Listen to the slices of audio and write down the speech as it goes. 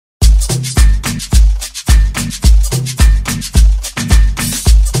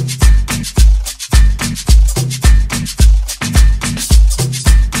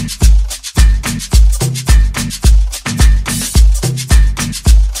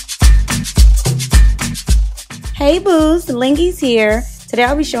Hey boos, Lingy's here. Today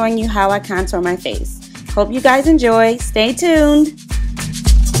I'll be showing you how I contour my face. Hope you guys enjoy. Stay tuned.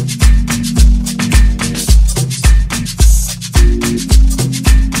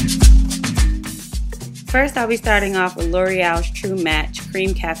 First I'll be starting off with L'Oreal's True Match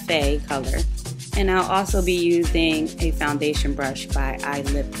Cream Cafe color. And I'll also be using a foundation brush by Eye,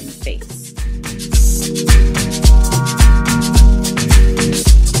 Lip, and Face.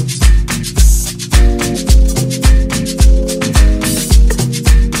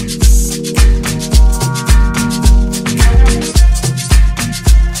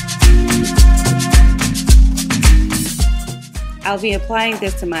 I'll be applying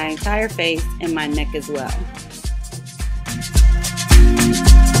this to my entire face and my neck as well.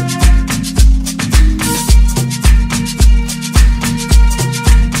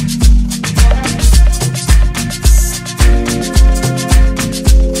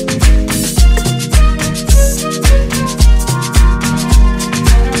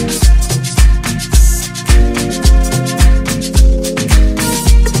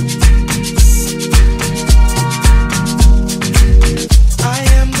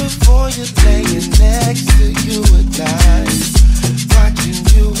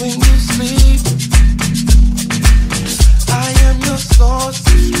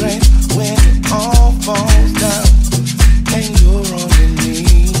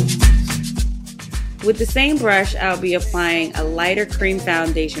 With the same brush, I'll be applying a lighter cream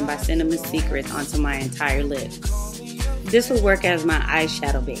foundation by Cinnamon Secrets onto my entire lid. This will work as my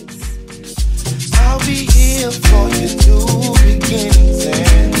eyeshadow base. I'll be here for your new beginnings,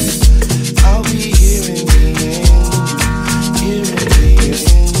 and I'll be here in the end, here in the end,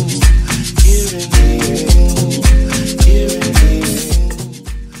 here in the end, here in the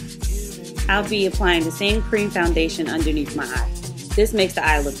end. I'll be applying the same cream foundation underneath my eye. This makes the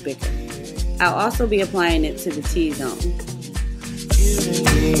eye look bigger. I'll also be applying it to the T-zone.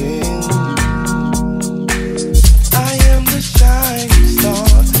 I am the shining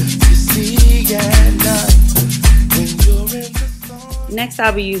star you see at night when you're in the storm. Next,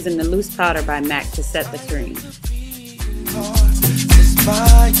 I'll be using the loose powder by MAC to set the cream. Just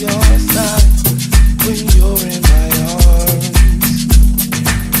by your side when you're in my arms.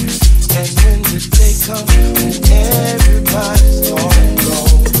 And when the day comes when everybody's gone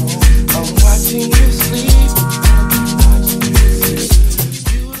low, I'm watching you sleep.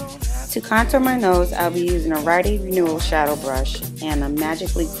 To contour my nose, I'll be using a Rite Aid Renewal shadow brush and a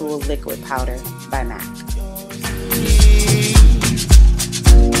Magically Cool liquid powder by MAC.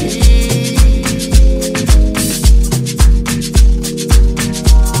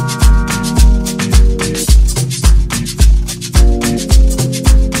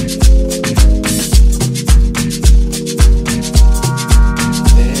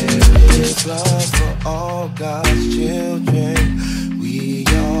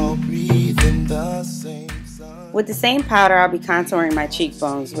 With the same powder, I'll be contouring my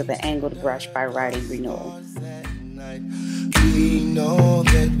cheekbones with an angled brush by Rite Aid Renewal. We know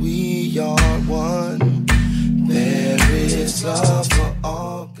that we are one. There is love for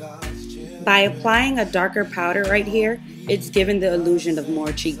all God's children. By applying a darker powder right here, it's given the illusion of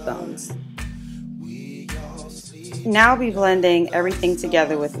more cheekbones. Now I'll be blending everything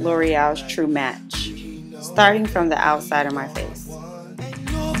together with L'Oreal's True Match, starting from the outside of my face.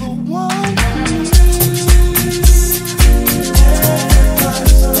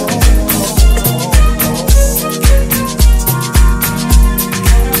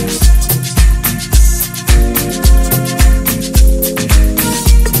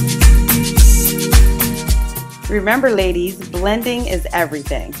 Remember ladies, blending is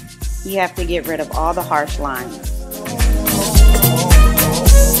everything. You have to get rid of all the harsh lines.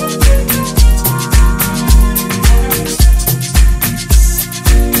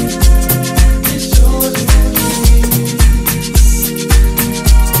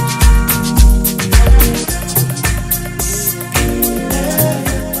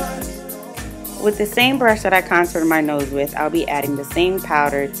 With the same brush that I contoured my nose with, I'll be adding the same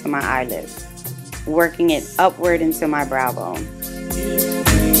powder to my eyelids, working it upward into my brow bone.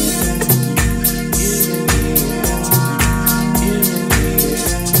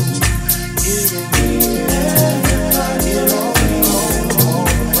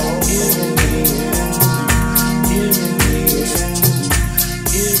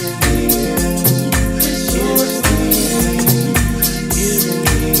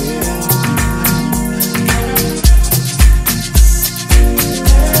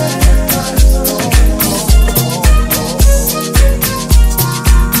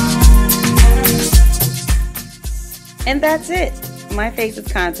 And that's it. My face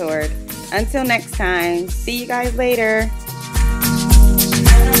is contoured. Until next time, see you guys later.